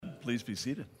Please be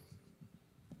seated.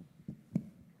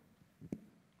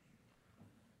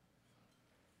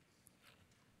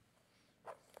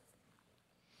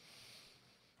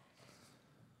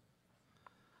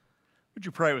 Would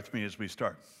you pray with me as we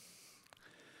start?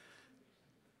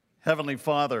 Heavenly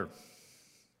Father,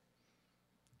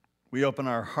 we open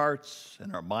our hearts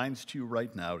and our minds to you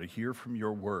right now to hear from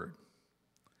your word.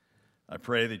 I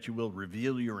pray that you will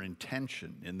reveal your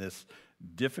intention in this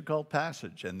difficult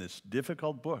passage and this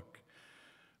difficult book.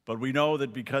 But we know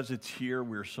that because it's here,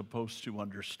 we're supposed to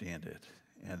understand it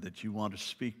and that you want to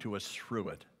speak to us through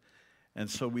it. And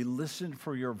so we listen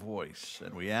for your voice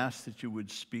and we ask that you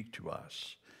would speak to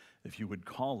us. If you would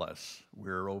call us,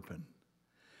 we're open.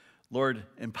 Lord,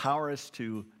 empower us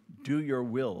to do your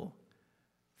will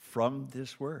from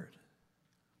this word.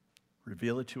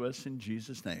 Reveal it to us in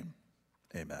Jesus' name.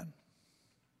 Amen.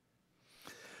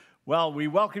 Well, we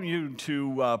welcome you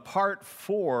to part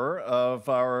 4 of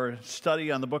our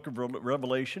study on the book of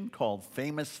Revelation called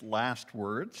Famous Last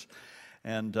Words.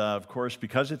 And, of course,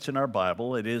 because it's in our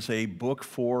Bible, it is a book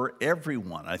for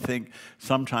everyone. I think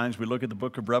sometimes we look at the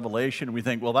book of Revelation and we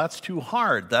think, well, that's too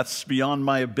hard. That's beyond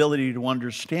my ability to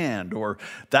understand. Or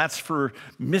that's for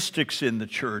mystics in the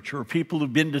church or people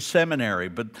who've been to seminary.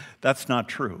 But that's not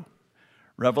true.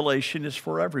 Revelation is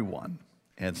for everyone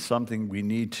and something we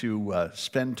need to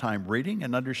spend time reading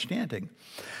and understanding.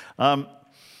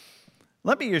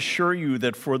 Let me assure you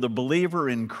that for the believer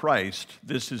in Christ,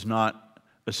 this is not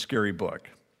a scary book.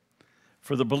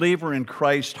 For the believer in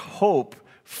Christ, hope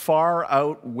far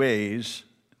outweighs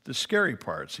the scary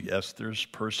parts. Yes, there's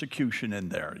persecution in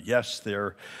there. Yes,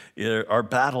 there are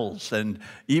battles and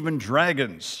even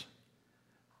dragons.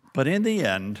 But in the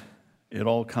end, it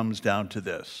all comes down to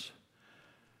this.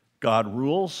 God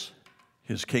rules,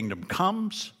 his kingdom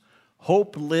comes,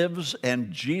 hope lives,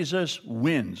 and Jesus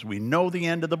wins. We know the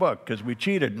end of the book because we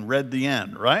cheated and read the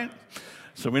end, right?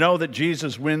 So we know that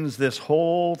Jesus wins this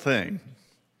whole thing.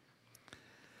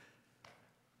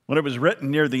 When it was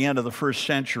written near the end of the first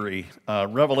century,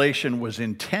 Revelation was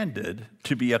intended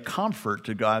to be a comfort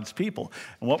to God's people.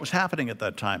 And what was happening at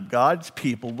that time? God's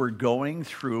people were going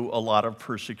through a lot of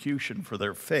persecution for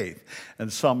their faith,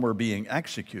 and some were being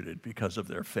executed because of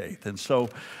their faith. And so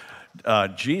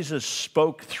Jesus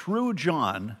spoke through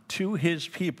John to his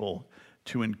people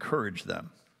to encourage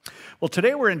them. Well,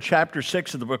 today we're in chapter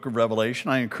 6 of the book of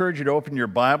Revelation. I encourage you to open your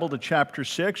Bible to chapter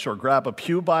 6 or grab a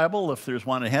pew Bible if there's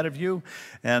one ahead of you.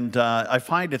 And I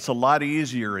find it's a lot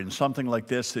easier in something like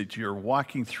this that you're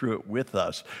walking through it with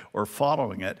us or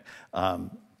following it.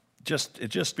 It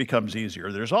just becomes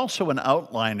easier. There's also an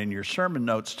outline in your sermon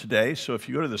notes today. So if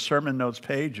you go to the sermon notes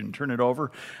page and turn it over,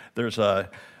 there's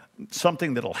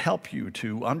something that'll help you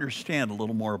to understand a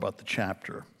little more about the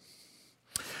chapter.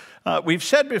 We've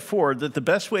said before that the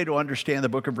best way to understand the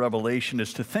book of Revelation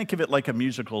is to think of it like a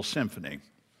musical symphony.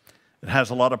 It has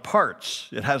a lot of parts.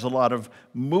 It has a lot of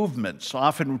movements,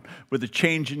 often with a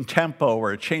change in tempo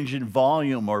or a change in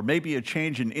volume or maybe a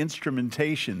change in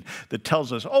instrumentation that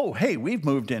tells us, oh, hey, we've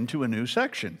moved into a new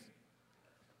section.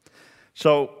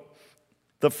 So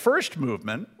the first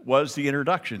movement was the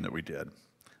introduction that we did.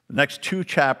 The next 2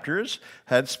 chapters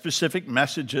had specific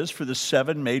messages for the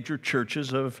 7 major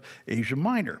churches of Asia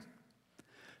Minor.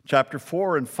 Chapter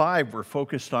 4 and 5 were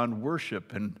focused on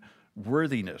worship and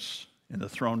worthiness in the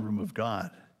throne room of God.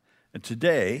 And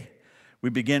today, we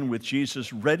begin with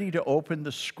Jesus ready to open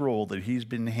the scroll that he's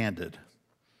been handed.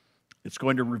 It's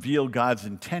going to reveal God's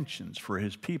intentions for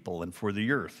his people and for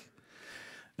the earth.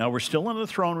 Now, we're still in the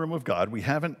throne room of God. We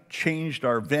haven't changed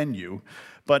our venue,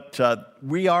 but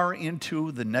we are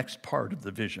into the next part of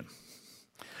the vision.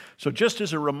 So just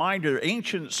as a reminder,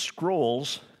 ancient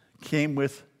scrolls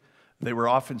they were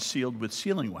often sealed with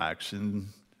sealing wax, and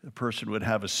the person would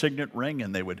have a signet ring,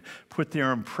 and they would put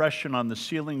their impression on the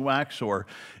sealing wax, or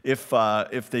if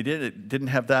they didn't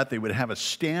have that, they would have a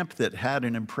stamp that had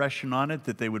an impression on it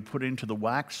that they would put into the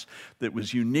wax that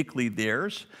was uniquely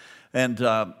theirs. And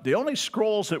the only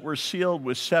scrolls that were sealed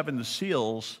with 7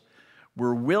 seals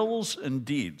were wills and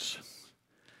deeds.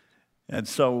 And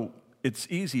so it's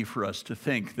easy for us to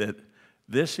think that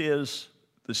this is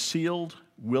the sealed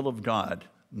will of God,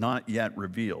 not yet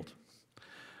revealed.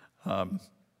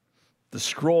 The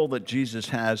scroll that Jesus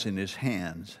has in his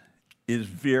hands is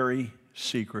very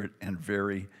secret and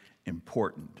very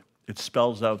important. It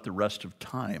spells out the rest of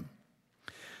time.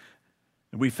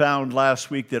 We found last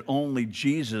week that only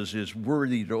Jesus is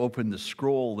worthy to open the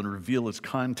scroll and reveal its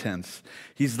contents.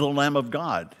 He's the Lamb of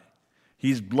God.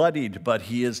 He's bloodied, but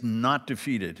he is not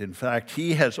defeated. In fact,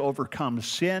 he has overcome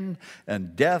sin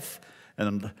and death,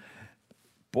 and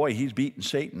boy, he's beaten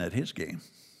Satan at his game.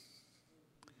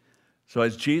 So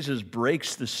as Jesus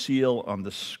breaks the seal on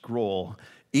the scroll,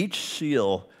 each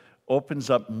seal opens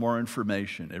up more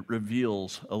information. It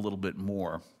reveals a little bit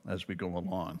more as we go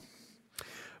along.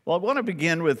 Well, I want to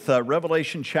begin with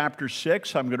Revelation chapter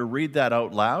 6. I'm going to read that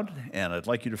out loud, and I'd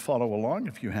like you to follow along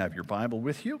if you have your Bible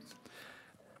with you.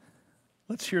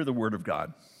 Let's hear the word of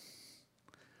God.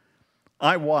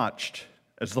 I watched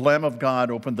as the Lamb of God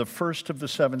opened the first of the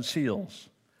 7 seals.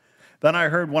 Then I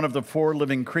heard one of the 4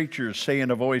 living creatures say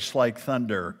in a voice like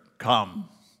thunder, "Come."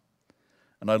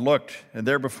 And I looked, and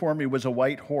there before me was a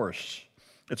white horse.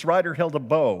 Its rider held a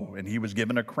bow, and he was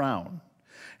given a crown.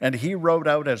 And he rode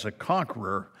out as a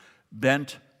conqueror,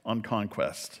 bent on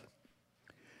conquest.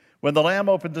 When the Lamb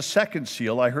opened the 2nd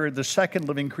seal, I heard the 2nd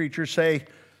living creature say,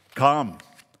 "Come."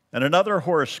 And another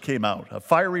horse came out, a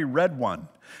fiery red one.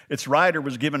 Its rider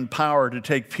was given power to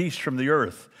take peace from the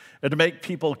earth and to make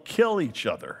people kill each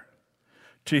other.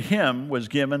 To him was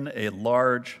given a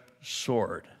large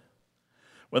sword.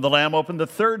 When the Lamb opened the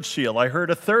 3rd seal, I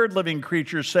heard a 3rd living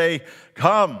creature say,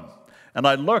 "Come." And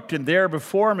I looked, and there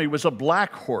before me was a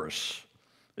black horse.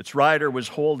 Its rider was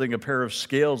holding a pair of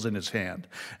scales in his hand.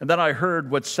 And then I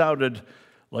heard what sounded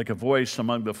like a voice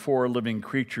among the 4 living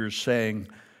creatures saying,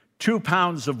 2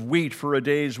 pounds of wheat for a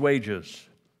day's wages,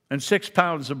 and 6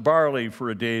 pounds of barley for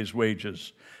a day's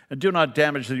wages, and do not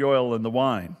damage the oil and the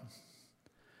wine.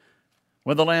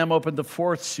 When the Lamb opened the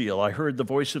 4th seal, I heard the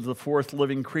voice of the 4th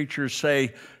living creature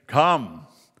say, "Come."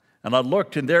 And I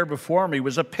looked, and there before me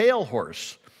was a pale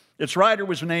horse. Its rider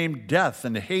was named Death,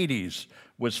 and Hades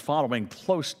was following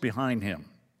close behind him.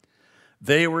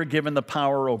 They were given the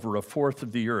power over a 1/4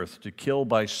 of the earth to kill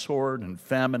by sword and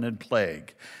famine and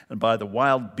plague, and by the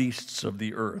wild beasts of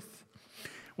the earth.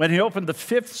 When he opened the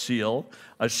 5th seal,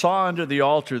 I saw under the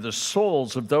altar the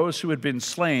souls of those who had been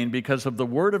slain because of the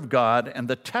word of God and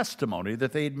the testimony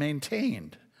that they had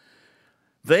maintained.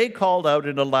 They called out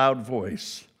in a loud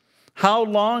voice, "How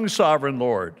long, sovereign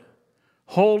Lord,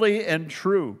 holy and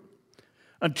true,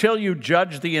 until you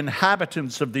judge the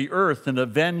inhabitants of the earth and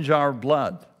avenge our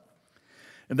blood?"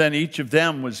 And then each of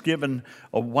them was given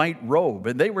a white robe,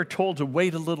 and they were told to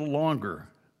wait a little longer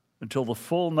until the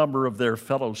full number of their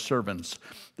fellow servants,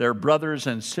 their brothers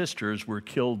and sisters, were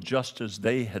killed just as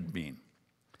they had been.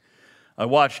 I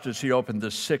watched as he opened the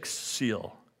 6th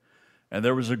seal, and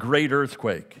there was a great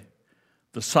earthquake.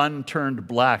 The sun turned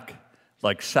black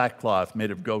like sackcloth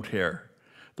made of goat hair.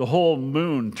 The whole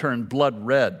moon turned blood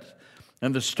red,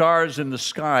 and the stars in the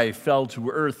sky fell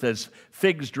to earth as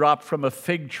figs dropped from a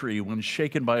fig tree when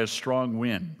shaken by a strong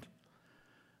wind.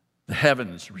 The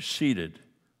heavens receded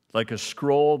like a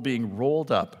scroll being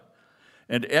rolled up,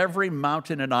 and every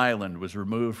mountain and island was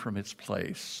removed from its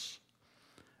place.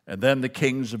 And then the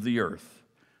kings of the earth,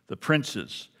 the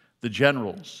princes, the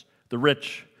generals, the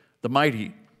rich, the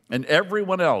mighty, and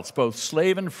everyone else, both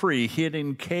slave and free, hid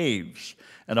in caves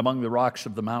and among the rocks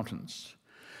of the mountains.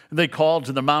 And they called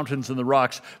to the mountains and the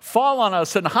rocks, "Fall on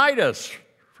us and hide us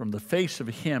from the face of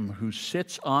him who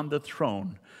sits on the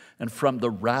throne and from the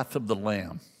wrath of the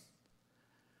Lamb.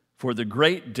 For the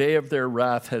great day of their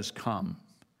wrath has come,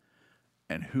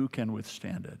 and who can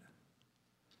withstand it?"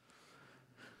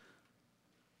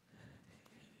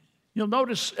 You'll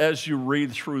notice as you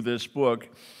read through this book,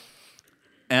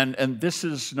 and this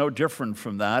is no different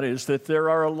from that, is that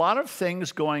there are a lot of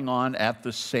things going on at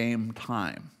the same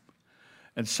time.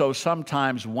 And so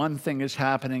sometimes one thing is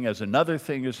happening as another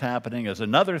thing is happening, as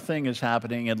another thing is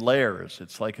happening in layers.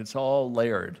 It's like it's all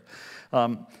layered.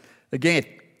 Again,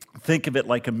 think of it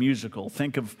like a musical.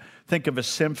 Think of a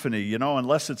symphony. You know,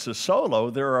 unless it's a solo,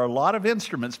 there are a lot of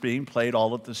instruments being played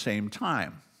all at the same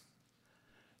time.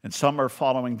 And some are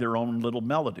following their own little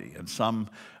melody, and some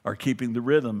are keeping the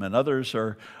rhythm, and others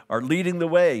are leading the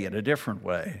way in a different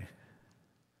way.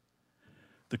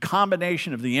 The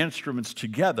combination of the instruments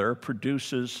together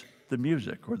produces the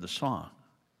music or the song.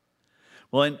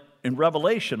 Well, in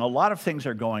Revelation, a lot of things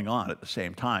are going on at the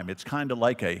same time. It's kind of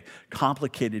like a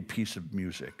complicated piece of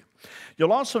music.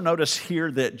 You'll also notice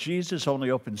here that Jesus only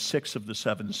opened 6 of the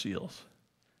 7 seals.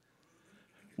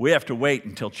 We have to wait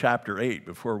until chapter 8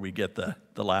 before we get the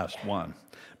last one.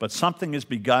 But something has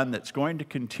begun that's going to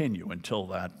continue until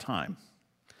that time.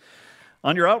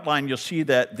 On your outline, you'll see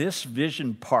that this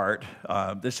vision part,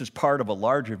 this is part of a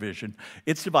larger vision.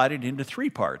 It's divided into 3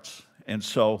 parts. And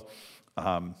so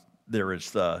there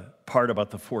is the part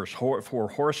about the 4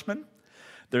 horsemen.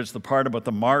 There's the part about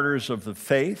the martyrs of the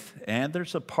faith. And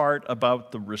there's a part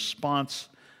about the response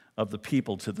of the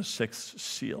people to the 6th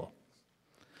seal.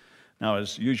 Now,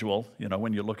 as usual,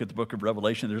 when you look at the book of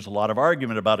Revelation, there's a lot of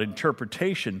argument about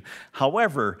interpretation.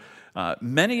 However,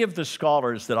 many of the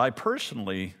scholars that I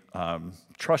personally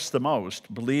trust the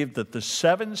most believe that the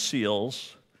 7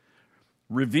 seals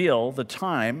reveal the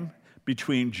time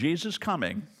between Jesus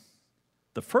coming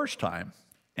the first time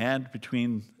and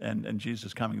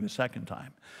Jesus coming the second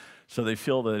time. So they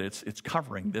feel that it's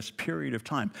covering this period of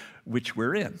time, which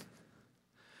we're in,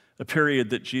 a period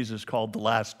that Jesus called the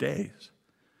last days.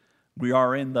 We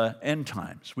are in the end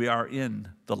times. We are in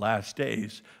the last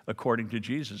days, according to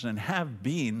Jesus, and have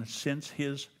been since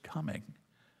his coming,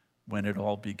 when it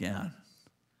all began.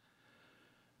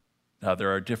 Now,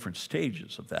 there are different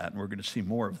stages of that, and we're going to see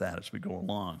more of that as we go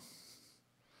along.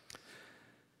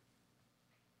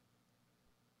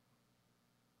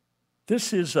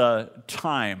 This is a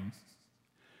time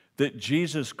that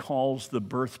Jesus calls the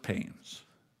birth pains,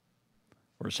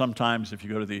 or sometimes, if you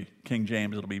go to the King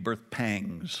James, it'll be birth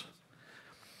pangs.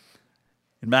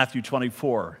 In Matthew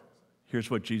 24,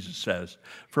 here's what Jesus says.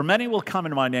 For many will come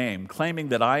in my name, claiming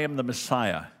that I am the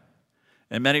Messiah,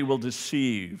 and many will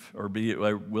deceive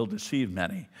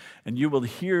many. And you will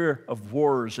hear of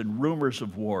wars and rumors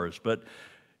of wars, but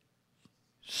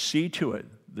see to it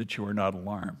that you are not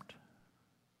alarmed.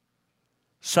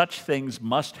 Such things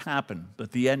must happen,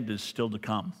 but the end is still to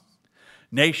come.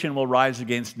 Nation will rise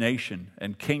against nation,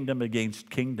 and kingdom against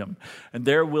kingdom. And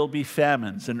there will be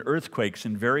famines and earthquakes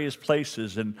in various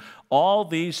places, and all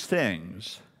these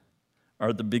things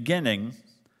are the beginning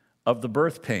of the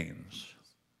birth pains.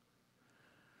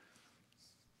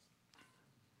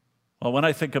 Well, when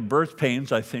I think of birth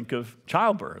pains, I think of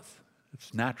childbirth.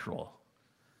 It's natural.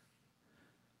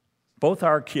 Both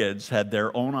our kids had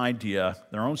their own idea,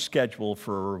 their own schedule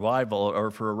for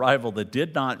arrival that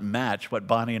did not match what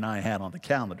Bonnie and I had on the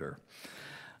calendar.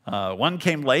 One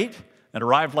came late and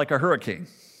arrived like a hurricane.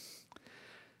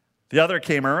 The other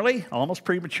came early, almost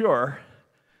premature,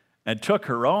 and took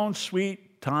her own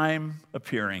sweet time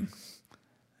appearing,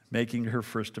 making her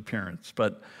first appearance.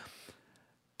 But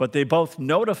they both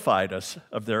notified us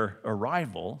of their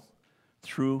arrival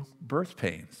through birth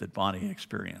pains that Bonnie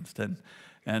experienced.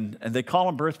 And they call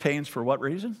them birth pains for what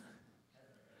reason?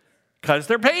 Because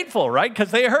they're painful, right? Because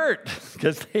they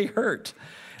hurt.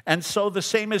 And so the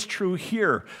same is true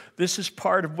here. This is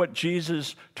part of what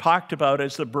Jesus talked about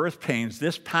as the birth pains.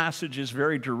 This passage is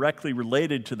very directly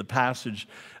related to the passage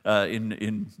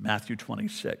in Matthew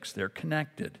 26. They're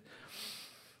connected.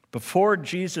 Before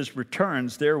Jesus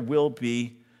returns, there will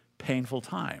be painful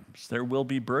times. There will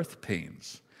be birth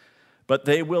pains. But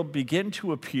they will begin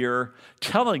to appear,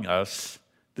 telling us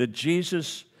that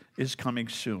Jesus is coming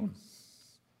soon.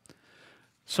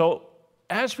 So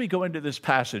as we go into this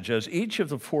passage, as each of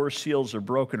the 4 seals are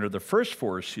broken, or the first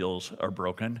 4 seals are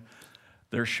broken,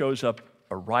 there shows up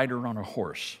a rider on a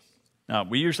horse. Now,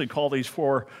 we usually call these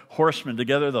 4 horsemen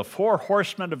together the 4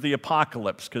 horsemen of the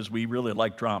apocalypse, because we really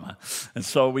like drama. And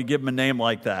so we give them a name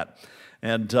like that.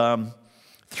 And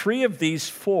 3 of these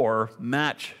 4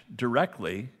 match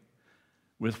directly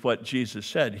with what Jesus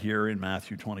said here in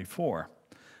Matthew 24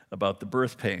 about the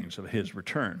birth pains of his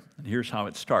return. And here's how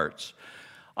it starts.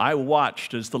 I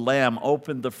watched as the Lamb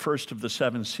opened the first of the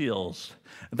 7 seals.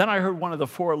 And then I heard one of the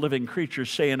 4 living creatures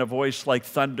say in a voice like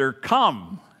thunder,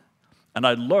 "Come!" And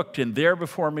I looked, and there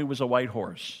before me was a white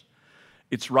horse.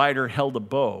 Its rider held a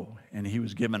bow, and he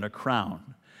was given a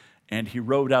crown. And he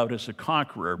rode out as a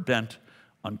conqueror bent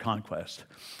on conquest.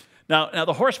 Now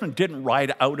the horseman didn't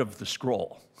ride out of the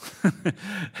scroll.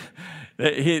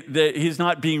 He's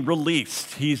not being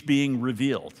released. He's being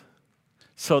revealed.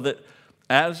 So that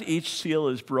as each seal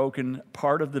is broken,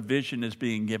 part of the vision is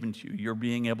being given to you. You're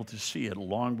being able to see it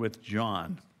along with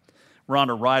John. We're on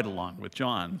a ride along with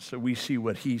John, so we see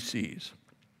what he sees.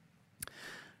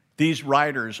 These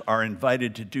riders are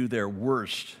invited to do their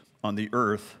worst on the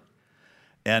earth,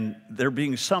 and they're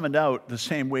being summoned out the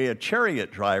same way a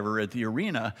chariot driver at the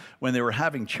arena, when they were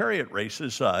having chariot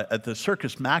races at the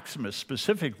Circus Maximus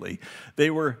specifically, they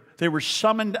were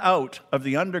summoned out of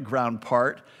the underground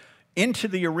part into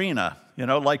the arena,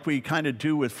 like we kind of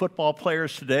do with football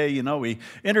players today. We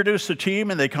introduce the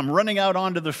team and they come running out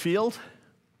onto the field.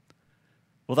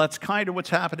 Well, that's kind of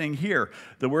what's happening here.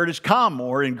 The word is come,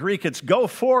 or in Greek it's go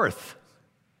forth.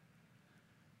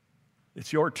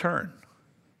 It's your turn.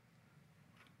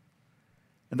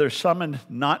 And they're summoned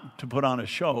not to put on a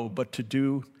show, but to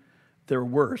do their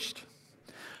worst.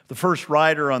 The first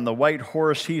rider on the white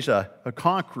horse, he's a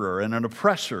conqueror and an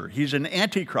oppressor. He's an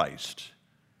antichrist.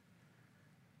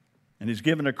 And he's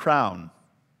given a crown.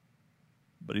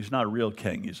 But he's not a real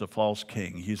king. He's a false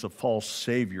king. He's a false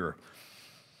savior.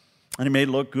 And he may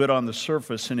look good on the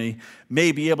surface, and he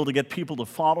may be able to get people to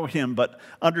follow him, but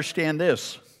understand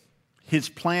this: his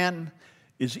plan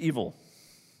is evil.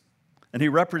 And he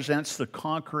represents the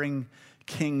conquering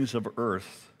kings of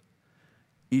earth,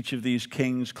 each of these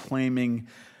kings claiming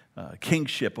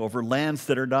kingship over lands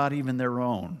that are not even their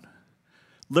own.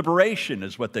 Liberation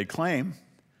is what they claim,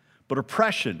 but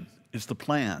oppression is the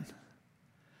plan.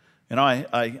 You know,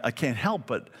 I can't help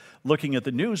but looking at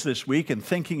the news this week and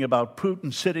thinking about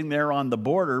Putin sitting there on the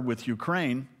border with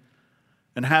Ukraine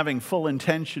and having full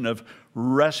intention of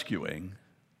rescuing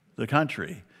the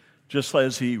country, just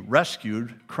as he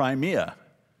rescued Crimea.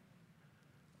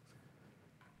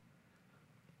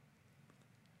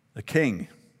 The king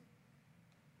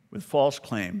with false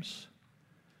claims,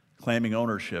 claiming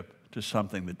ownership to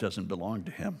something that doesn't belong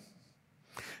to him.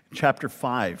 In chapter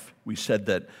 5, we said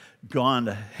that God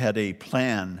had a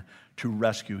plan to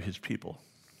rescue his people.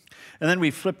 And then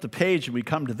we flip the page and we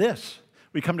come to this.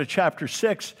 We come to chapter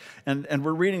 6, and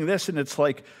we're reading this, and it's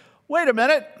like, wait a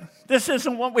minute, this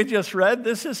isn't what we just read.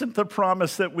 This isn't the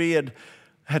promise that we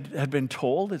had been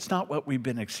told. It's not what we've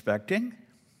been expecting.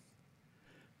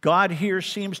 God here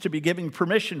seems to be giving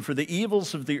permission for the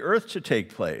evils of the earth to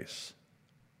take place.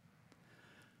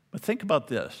 But think about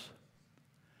this.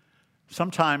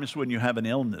 Sometimes when you have an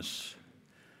illness,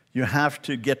 you have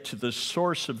to get to the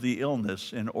source of the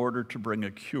illness in order to bring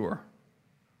a cure.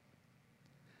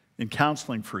 In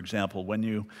counseling, for example, when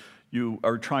you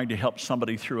are trying to help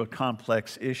somebody through a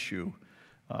complex issue,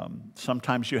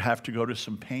 sometimes you have to go to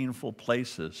some painful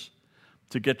places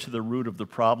to get to the root of the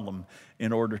problem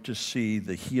in order to see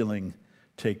the healing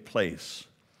take place.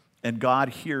 And God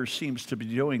here seems to be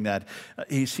doing that.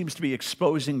 He seems to be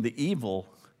exposing the evil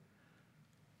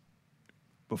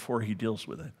before he deals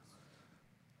with it.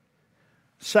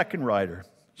 Second rider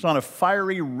is on a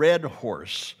fiery red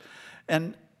horse,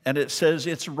 and it says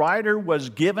its rider was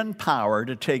given power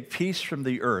to take peace from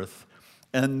the earth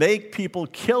and make people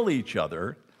kill each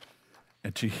other,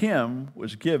 and to him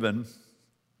was given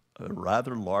a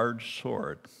rather large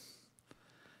sword.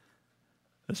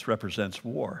 This represents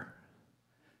war.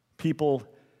 People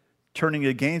turning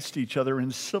against each other in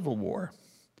civil war,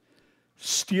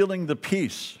 stealing the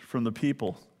peace from the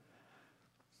people.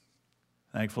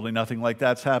 Thankfully, nothing like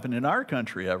that's happened in our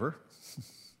country ever.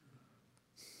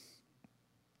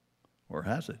 Or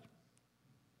has it?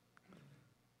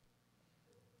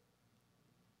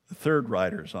 The third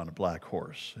rider is on a black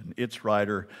horse, and its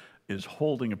rider is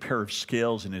holding a pair of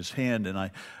scales in his hand, and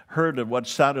I heard what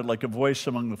sounded like a voice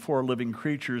among the four living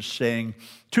creatures saying,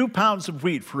 2 pounds of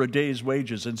wheat for a day's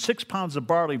wages, and 6 pounds of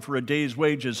barley for a day's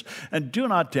wages, and do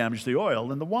not damage the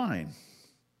oil and the wine.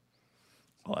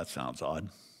 Well, that sounds odd.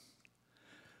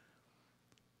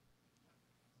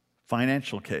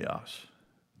 Financial chaos,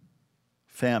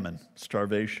 famine,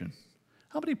 starvation.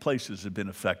 How many places have been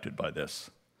affected by this?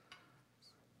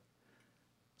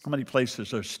 How many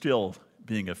places are still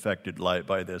being affected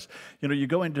by this? You know, you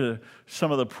go into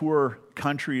some of the poor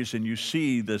countries and you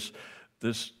see this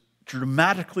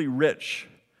dramatically rich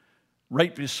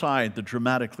right beside the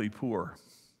dramatically poor.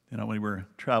 You know, we were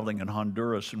traveling in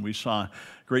Honduras and we saw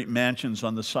great mansions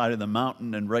on the side of the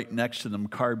mountain, and right next to them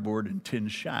cardboard and tin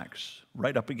shacks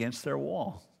right up against their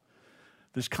wall.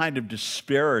 This kind of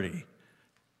disparity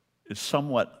is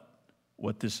somewhat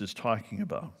what this is talking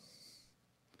about.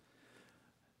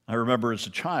 I remember as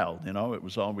a child, you know,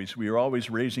 we were always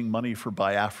raising money for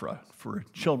Biafra, for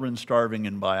children starving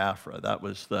in Biafra. That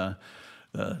was the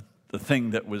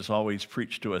thing that was always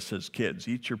preached to us as kids.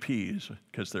 Eat your peas,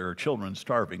 because there are children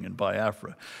starving in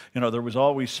Biafra. You know, there was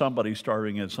always somebody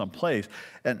starving in some place.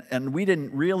 And we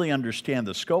didn't really understand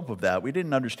the scope of that. We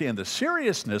didn't understand the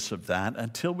seriousness of that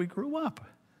until we grew up.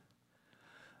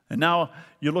 And now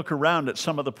you look around at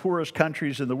some of the poorest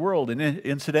countries in the world, and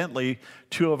incidentally,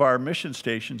 2 of our mission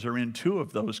stations are in 2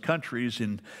 of those countries,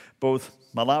 in both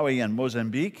Malawi and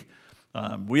Mozambique.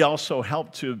 We also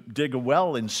helped to dig a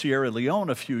well in Sierra Leone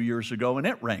a few years ago, and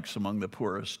it ranks among the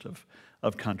poorest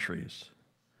of countries,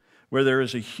 where there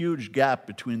is a huge gap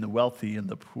between the wealthy and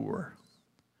the poor.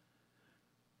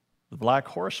 The Black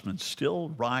Horseman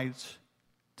still rides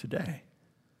today.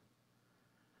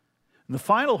 And the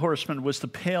final horseman was the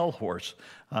pale horse.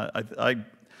 I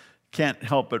can't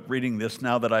help but reading this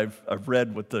now that I've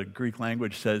read what the Greek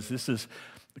language says. This is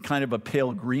kind of a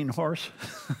pale green horse.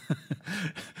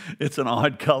 It's an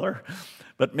odd color,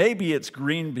 but maybe it's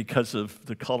green because of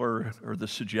the color or the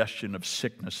suggestion of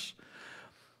sickness.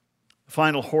 The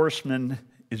final horseman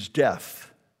is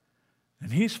death,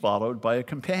 and he's followed by a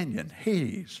companion,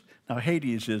 Hades. Now,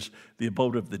 Hades is the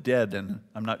abode of the dead, and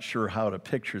I'm not sure how to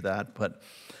picture that, but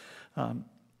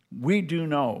we do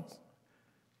know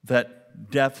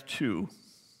that death too,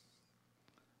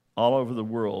 all over the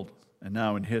world and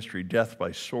now in history, death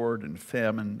by sword and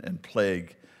famine and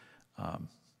plague,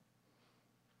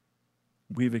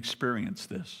 we've experienced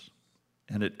this,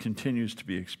 and it continues to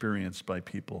be experienced by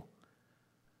people.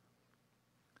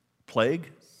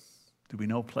 Plague? Do we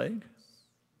know plague?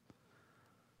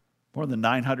 More than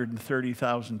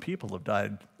 930,000 people have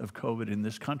died of COVID in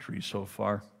this country so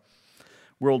far.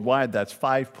 Worldwide, that's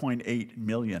 5.8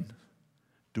 million.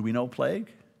 Do we know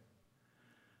plague?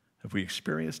 Have we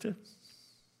experienced it?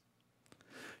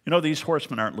 You know, these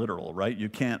horsemen aren't literal, right? You're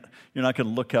not going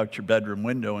to look out your bedroom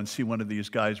window and see one of these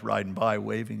guys riding by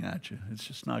waving at you. It's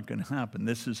just not going to happen.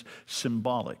 This is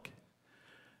symbolic.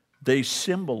 They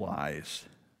symbolize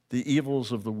the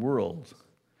evils of the world,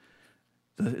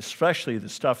 especially the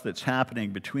stuff that's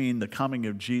happening between the coming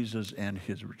of Jesus and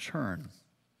his return.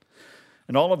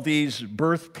 And all of these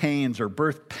birth pains or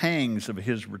birth pangs of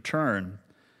his return,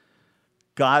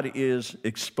 God is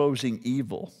exposing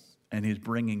evil and he's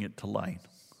bringing it to light.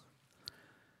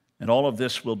 And all of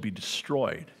this will be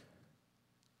destroyed.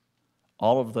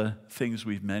 All of the things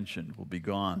we've mentioned will be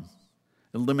gone,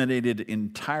 eliminated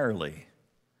entirely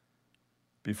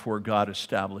before God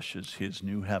establishes his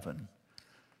new heaven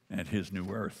and his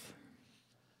new earth.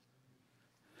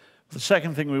 The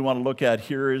second thing we want to look at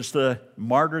here is the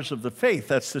martyrs of the faith.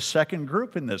 That's the second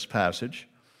group in this passage.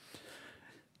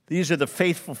 These are the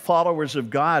faithful followers of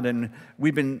God, and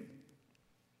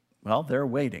they're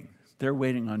waiting. They're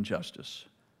waiting on justice.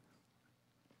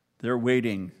 They're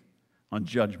waiting on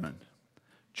judgment.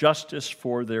 Justice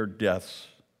for their deaths.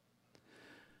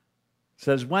 It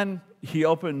says, when he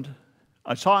opened,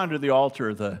 I saw under the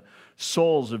altar the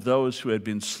souls of those who had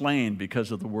been slain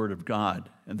because of the word of God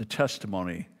and the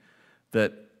testimony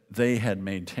that they had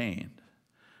maintained.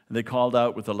 And they called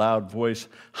out with a loud voice,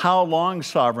 "How long,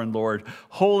 sovereign Lord,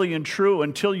 holy and true,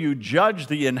 until you judge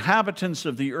the inhabitants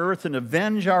of the earth and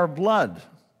avenge our blood?"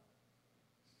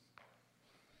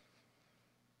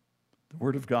 The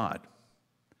word of God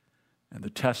and the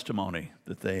testimony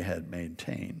that they had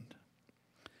maintained.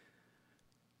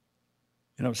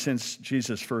 You know, since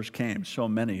Jesus first came, so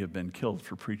many have been killed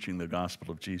for preaching the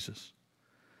gospel of Jesus,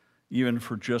 even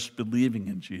for just believing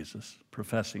in Jesus,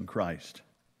 professing Christ.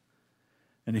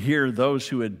 And here, those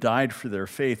who had died for their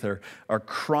faith are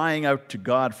crying out to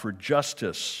God for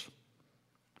justice,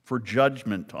 for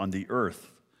judgment on the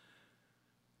earth.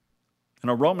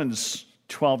 And Romans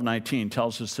 12:19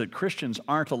 tells us that Christians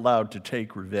aren't allowed to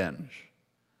take revenge.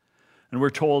 And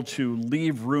we're told to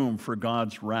leave room for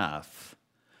God's wrath.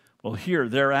 Well, here,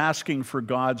 they're asking for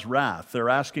God's wrath. They're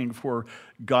asking for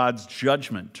God's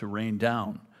judgment to rain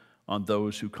down on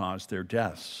those who caused their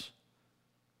deaths.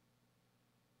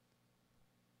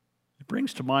 It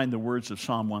brings to mind the words of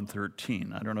Psalm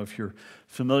 113. I don't know if you're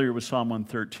familiar with Psalm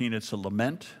 113. It's a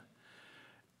lament.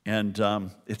 And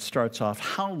it starts off,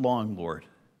 "How long, Lord?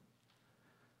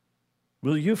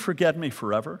 Will you forget me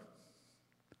forever?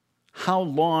 How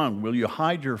long will you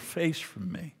hide your face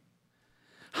from me?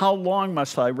 How long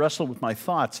must I wrestle with my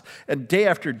thoughts and day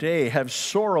after day have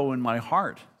sorrow in my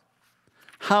heart?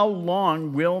 How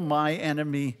long will my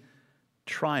enemy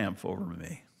triumph over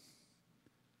me?"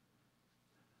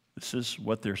 This is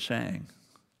what they're saying.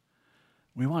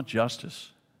 We want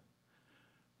justice.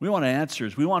 We want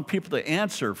answers. We want people to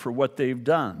answer for what they've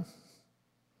done.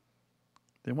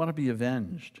 They want to be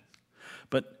avenged.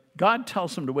 But God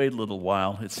tells them to wait a little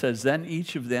while. It says, "Then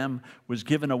each of them was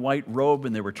given a white robe,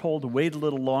 and they were told to wait a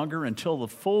little longer until the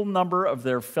full number of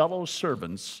their fellow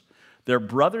servants, their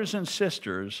brothers and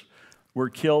sisters, were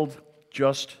killed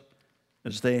just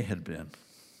as they had been."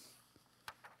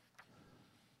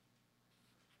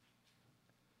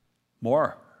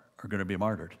 More are going to be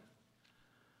martyred.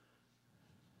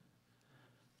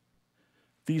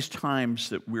 These times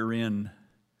that we're in,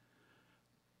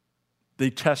 they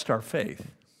test our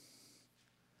faith.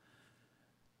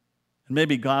 And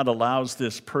maybe God allows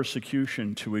this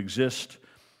persecution to exist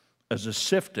as a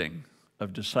sifting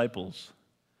of disciples.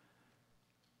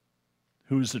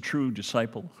 Who is the true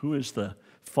disciple? Who is the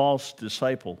false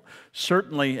disciple?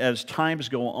 Certainly, as times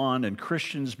go on and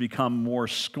Christians become more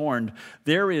scorned,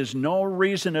 there is no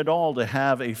reason at all to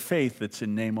have a faith that's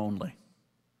in name only.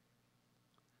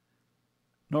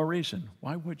 No reason.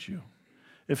 Why would you?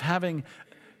 If having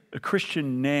a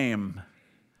Christian name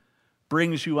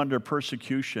brings you under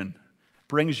persecution,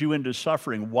 brings you into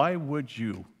suffering, why would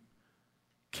you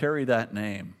carry that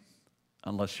name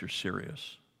unless you're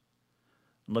serious,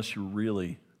 unless you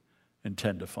really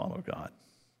intend to follow God?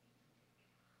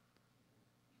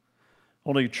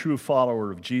 Only a true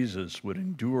follower of Jesus would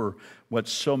endure what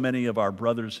so many of our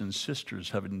brothers and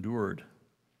sisters have endured.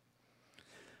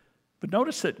 But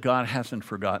notice that God hasn't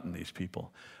forgotten these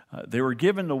people. They were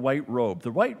given the white robe.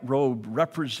 The white robe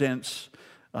represents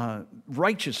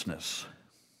righteousness.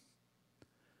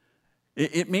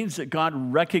 It means that God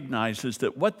recognizes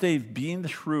that what they've been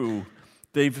through,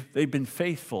 they've been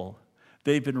faithful.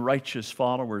 They've been righteous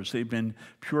followers. They've been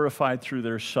purified through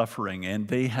their suffering, and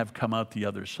they have come out the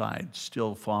other side,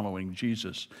 still following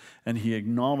Jesus. And he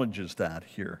acknowledges that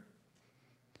here.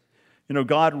 You know,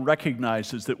 God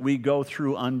recognizes that we go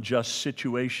through unjust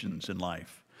situations in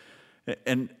life.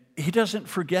 And he doesn't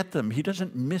forget them. He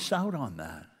doesn't miss out on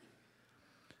that.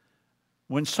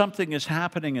 When something is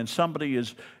happening and somebody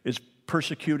is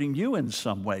persecuting you in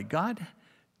some way, God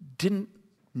didn't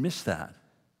miss that.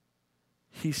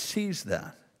 He sees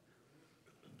that.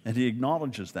 And he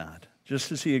acknowledges that.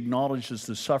 Just as he acknowledges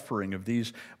the suffering of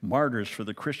these martyrs for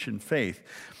the Christian faith.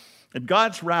 And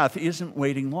God's wrath isn't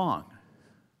waiting long.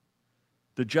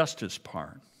 The justice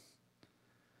part.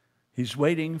 He's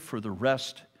waiting for the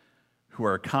rest who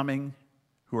are coming,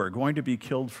 who are going to be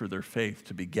killed for their faith,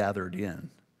 to be gathered in.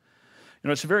 You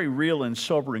know, it's a very real and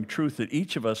sobering truth that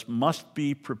each of us must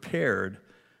be prepared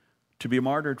to be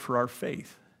martyred for our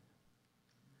faith.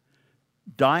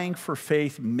 Dying for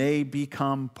faith may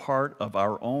become part of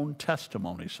our own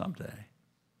testimony someday.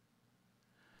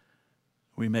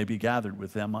 We may be gathered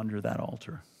with them under that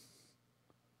altar.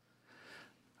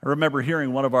 I remember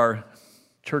hearing one of our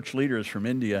church leaders from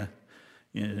India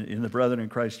in the Brethren in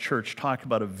Christ Church talk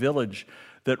about a village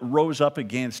that rose up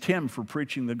against him for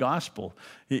preaching the gospel.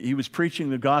 He was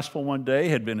preaching the gospel one day,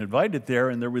 had been invited there,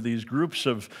 and there were these groups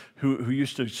of who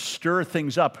used to stir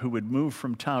things up, who would move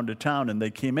from town to town, and they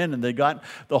came in and they got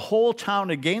the whole town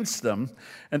against them,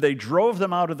 and they drove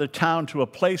them out of the town to a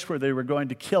place where they were going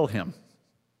to kill him.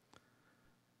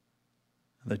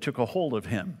 They took a hold of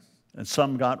him, and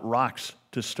some got rocks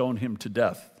to stone him to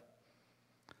death.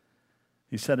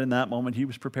 He said in that moment he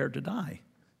was prepared to die.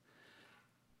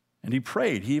 And he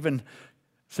prayed. He even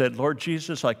said, Lord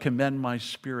Jesus, I commend my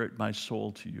spirit, my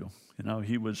soul to you. You know,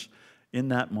 he was, in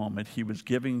that moment, he was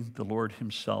giving the Lord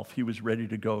himself. He was ready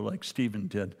to go like Stephen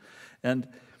did. And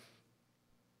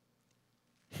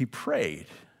he prayed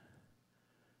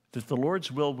that the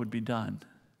Lord's will would be done.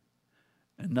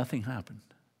 And nothing happened.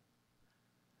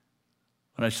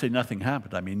 When I say nothing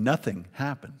happened, I mean nothing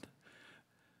happened.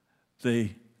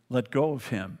 They let go of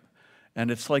him. And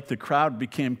it's like the crowd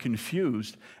became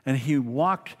confused, and he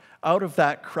walked out of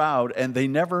that crowd, and they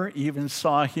never even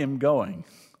saw him going.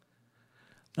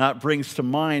 That brings to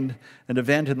mind an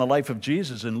event in the life of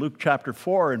Jesus in Luke chapter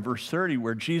 4 and verse 30,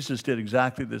 where Jesus did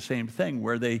exactly the same thing,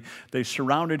 where they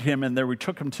surrounded him, and we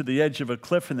took him to the edge of a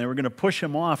cliff, and they were going to push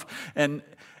him off, and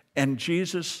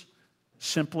Jesus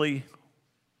simply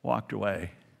walked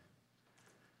away.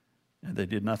 And they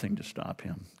did nothing to stop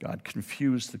him. God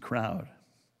confused the crowd.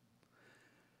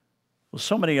 Well,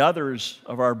 so many others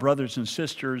of our brothers and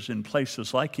sisters in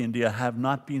places like India have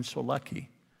not been so lucky.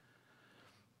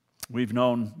 We've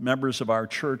known members of our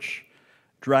church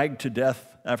dragged to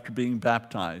death after being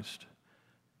baptized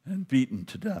and beaten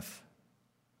to death.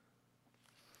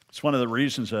 It's one of the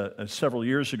reasons several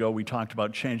years ago we talked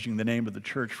about changing the name of the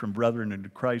church from Brethren in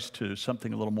Christ to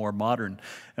something a little more modern.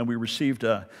 And we received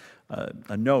a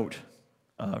note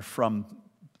from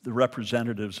the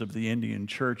representatives of the Indian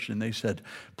church, and they said,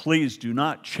 please do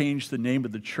not change the name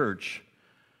of the church.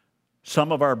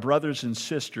 Some of our brothers and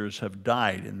sisters have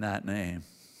died in that name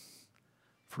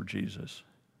for Jesus.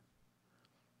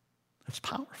 That's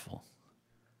powerful.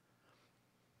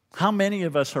 How many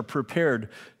of us are prepared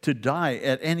to die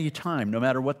at any time, no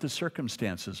matter what the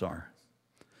circumstances are?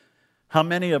 How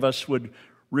many of us would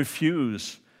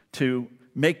refuse to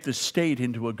make the state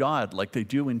into a god like they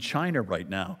do in China right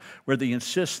now, where they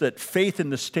insist that faith in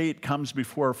the state comes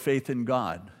before faith in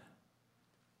God?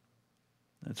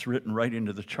 That's written right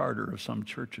into the charter of some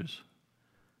churches.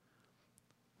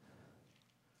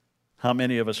 How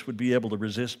many of us would be able to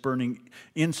resist burning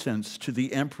incense to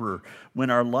the emperor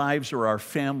when our lives or our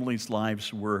families'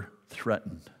 lives were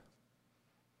threatened?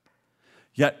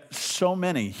 Yet so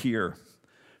many here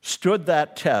stood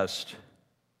that test,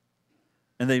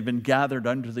 and they've been gathered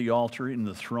under the altar in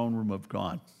the throne room of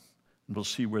God. And we'll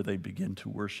see where they begin to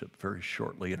worship very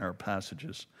shortly in our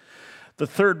passages. The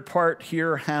third part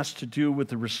here has to do with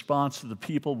the response of the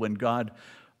people when God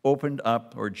opened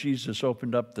up, or Jesus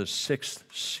opened up the sixth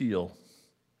seal.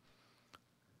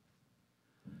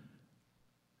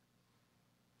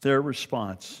 Their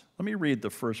response. Let me read the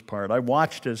first part. I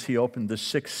watched as he opened the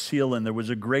sixth seal, and there was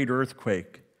a great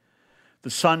earthquake.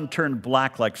 The sun turned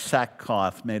black like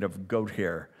sackcloth made of goat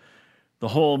hair. The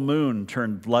whole moon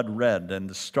turned blood red, and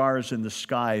the stars in the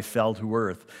sky fell to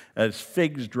earth, as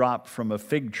figs drop from a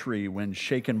fig tree when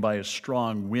shaken by a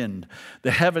strong wind.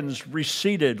 The heavens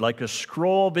receded like a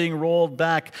scroll being rolled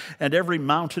back, and every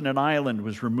mountain and island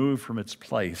was removed from its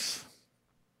place.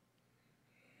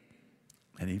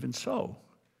 And even so,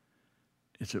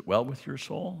 is it well with your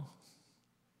soul?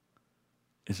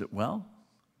 Is it well?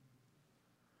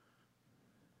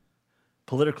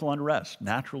 Political unrest,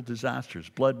 natural disasters,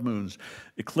 blood moons,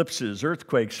 eclipses,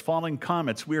 earthquakes, falling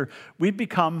comets. We've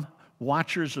become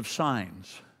watchers of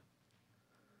signs.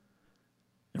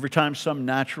 Every time some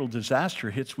natural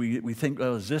disaster hits, we think,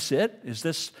 oh, is this it? Is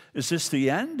this the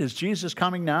end? Is Jesus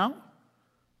coming now?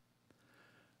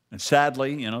 And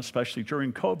sadly, especially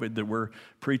during COVID, there were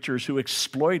preachers who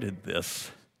exploited this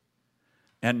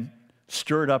and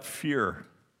stirred up fear.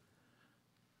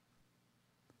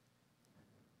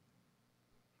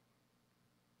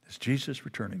 Is Jesus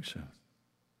returning soon?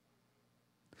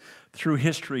 Through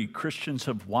history, Christians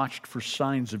have watched for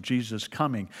signs of Jesus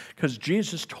coming because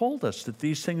Jesus told us that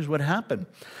these things would happen.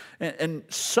 And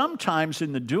sometimes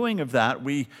in the doing of that,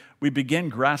 we begin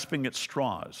grasping at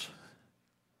straws.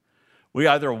 We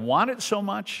either want it so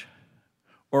much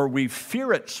or we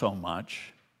fear it so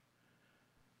much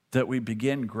that we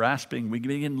begin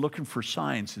looking for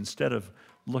signs instead of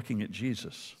looking at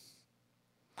Jesus.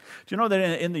 Do you know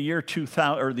that in the year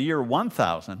 2000 or the year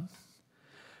 1000,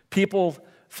 people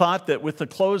thought that with the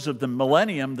close of the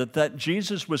millennium that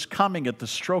Jesus was coming at the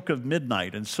stroke of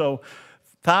midnight, and so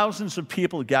thousands of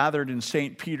people gathered in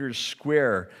St. Peter's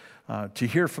Square to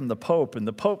hear from the Pope, and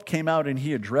the Pope came out and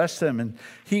he addressed them, and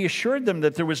he assured them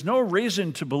that there was no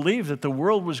reason to believe that the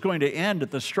world was going to end at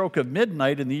the stroke of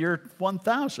midnight in the year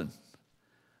 1000. And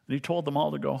he told them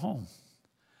all to go home.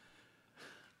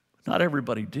 Not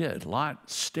everybody did. A lot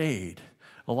stayed.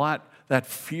 That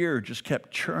fear just kept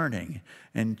churning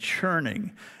and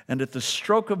churning. And at the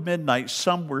stroke of midnight,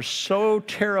 some were so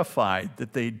terrified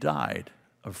that they died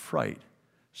of fright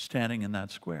standing in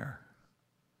that square.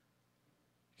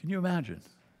 Can you imagine?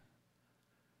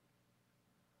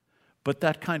 But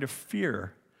that kind of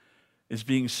fear is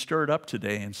being stirred up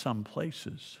today in some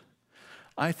places.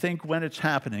 I think when it's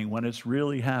happening, when it's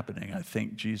really happening, I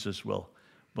think Jesus will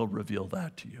reveal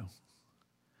that to you.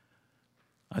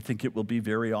 I think it will be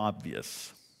very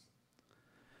obvious.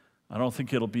 I don't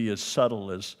think it'll be as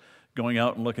subtle as going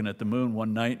out and looking at the moon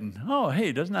one night and, oh,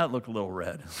 hey, doesn't that look a little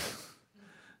red?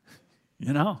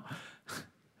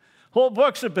 Whole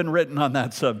books have been written on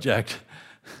that subject.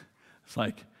 It's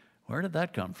like, where did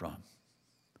that come from?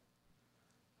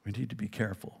 We need to be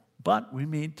careful, but we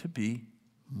need to be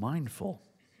mindful.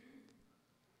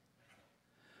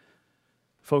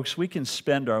 Folks, we can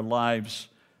spend our lives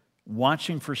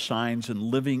watching for signs and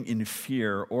living in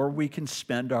fear, or we can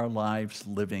spend our lives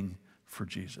living for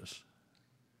Jesus.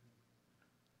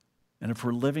 And if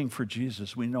we're living for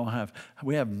Jesus, we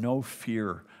have no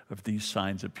fear of these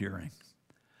signs appearing.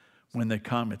 When they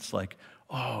come, it's like,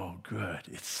 oh, good,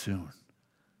 it's soon.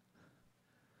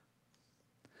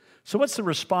 So what's the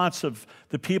response of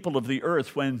the people of the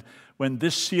earth when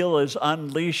this seal is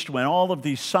unleashed, when all of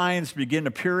these signs begin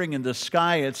appearing in the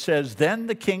sky? It says, then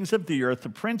the kings of the earth, the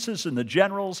princes and the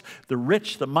generals, the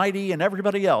rich, the mighty, and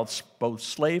everybody else, both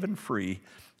slave and free,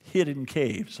 hid in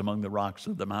caves among the rocks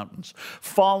of the mountains.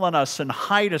 Fall on us and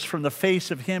hide us from the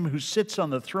face of him who sits on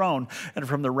the throne and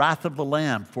from the wrath of the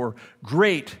Lamb, for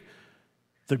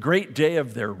the great day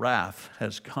of their wrath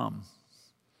has come.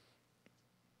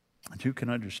 And who can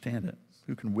understand it?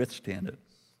 Who can withstand it?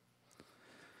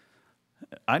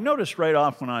 I noticed right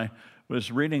off when I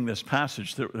was reading this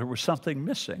passage that there was something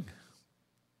missing.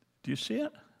 Do you see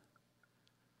it?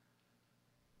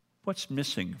 What's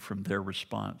missing from their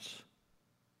response?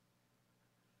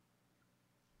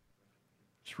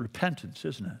 It's repentance,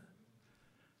 isn't it?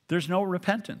 There's no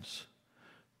repentance.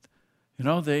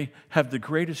 They have the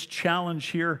greatest challenge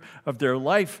here of their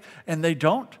life, and they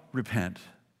don't repent.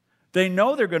 They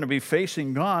know they're going to be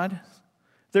facing God.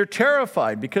 They're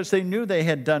terrified because they knew they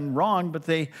had done wrong, but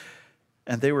they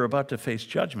were about to face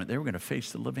judgment. They were going to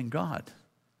face the living God.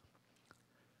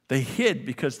 They hid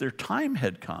because their time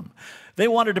had come. They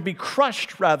wanted to be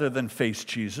crushed rather than face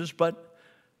Jesus, but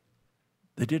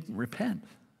they didn't repent.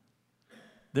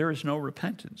 There is no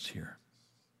repentance here.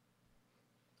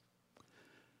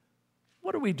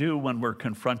 What do we do when we're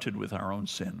confronted with our own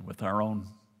sin, with our own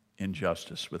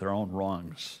injustice, with our own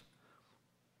wrongs?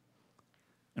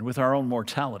 And with our own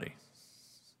mortality?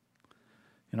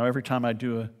 Every time I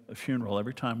do a funeral,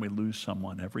 every time we lose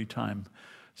someone, every time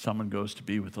someone goes to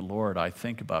be with the Lord, I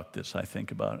think about this. I think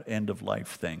about end-of-life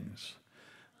things.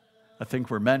 I think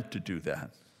we're meant to do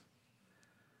that.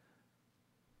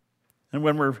 And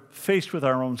when we're faced with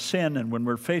our own sin and when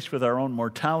we're faced with our own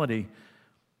mortality,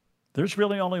 there's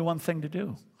really only one thing to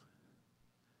do.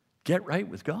 Get right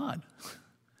with God.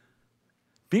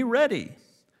 Be ready.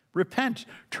 Repent.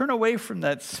 Turn away from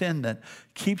that sin that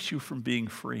keeps you from being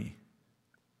free.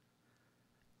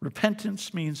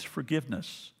 Repentance means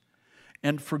forgiveness.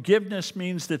 And forgiveness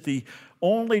means that the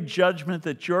only judgment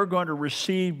that you're going to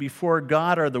receive before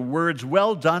God are the words,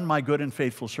 "Well done, my good and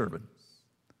faithful servant."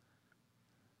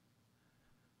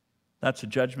 That's a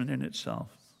judgment in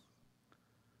itself.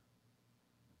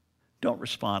 Don't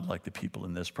respond like the people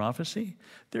in this prophecy.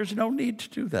 There's no need to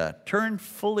do that. Turn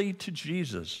fully to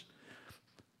Jesus.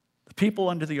 The people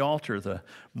under the altar, the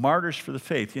martyrs for the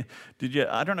faith.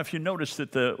 I don't know if you noticed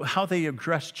that how they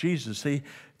addressed Jesus.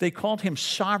 They called him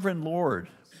Sovereign Lord.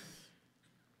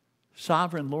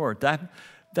 Sovereign Lord. That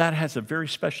has a very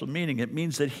special meaning. It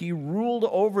means that he ruled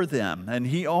over them and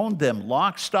he owned them,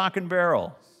 lock, stock, and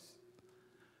barrel.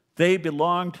 They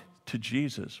belonged to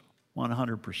Jesus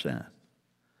 100%.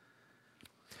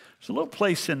 There's a little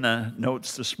place in the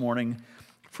notes this morning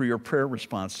for your prayer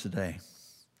response today.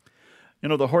 You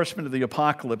know, the horsemen of the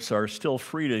apocalypse are still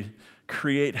free to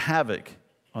create havoc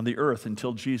on the earth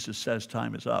until Jesus says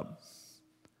time is up.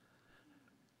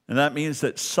 And that means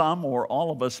that some or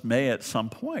all of us may at some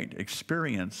point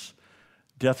experience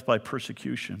death by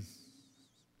persecution.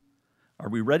 Are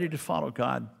we ready to follow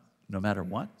God no matter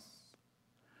what?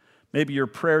 Maybe your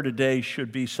prayer today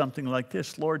should be something like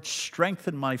this: Lord,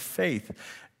 strengthen my faith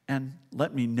and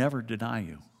let me never deny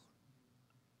you.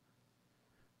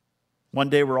 One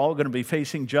day we're all going to be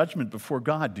facing judgment before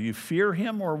God. Do you fear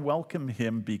him or welcome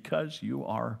him because you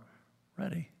are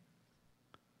ready?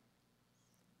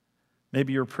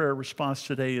 Maybe your prayer response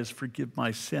today is, forgive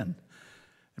my sin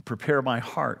and prepare my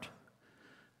heart.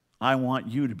 I want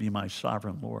you to be my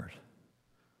sovereign Lord.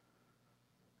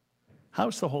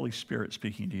 How's the Holy Spirit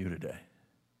speaking to you today?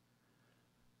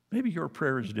 Maybe your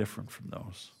prayer is different from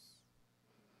those.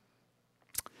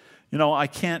 You know, I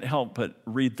can't help but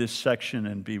read this section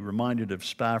and be reminded of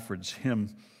Spafford's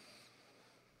hymn.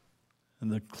 In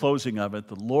the closing of it,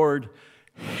 the Lord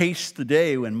haste the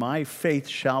day when my faith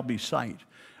shall be sight,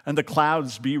 and the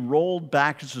clouds be rolled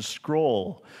back as a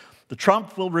scroll. The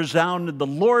trump will resound, and the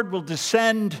Lord will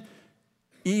descend.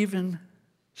 Even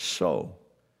so,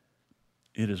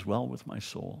 it is well with my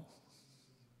soul.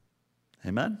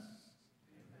 Amen?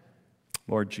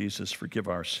 Lord Jesus, forgive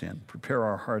our sin. Prepare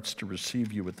our hearts to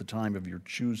receive you at the time of your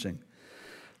choosing.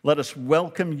 Let us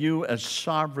welcome you as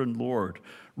sovereign Lord.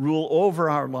 Rule over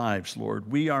our lives,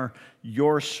 Lord. We are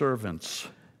your servants,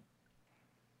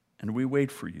 and we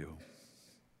wait for you.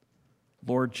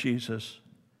 Lord Jesus,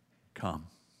 come.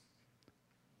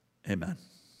 Amen.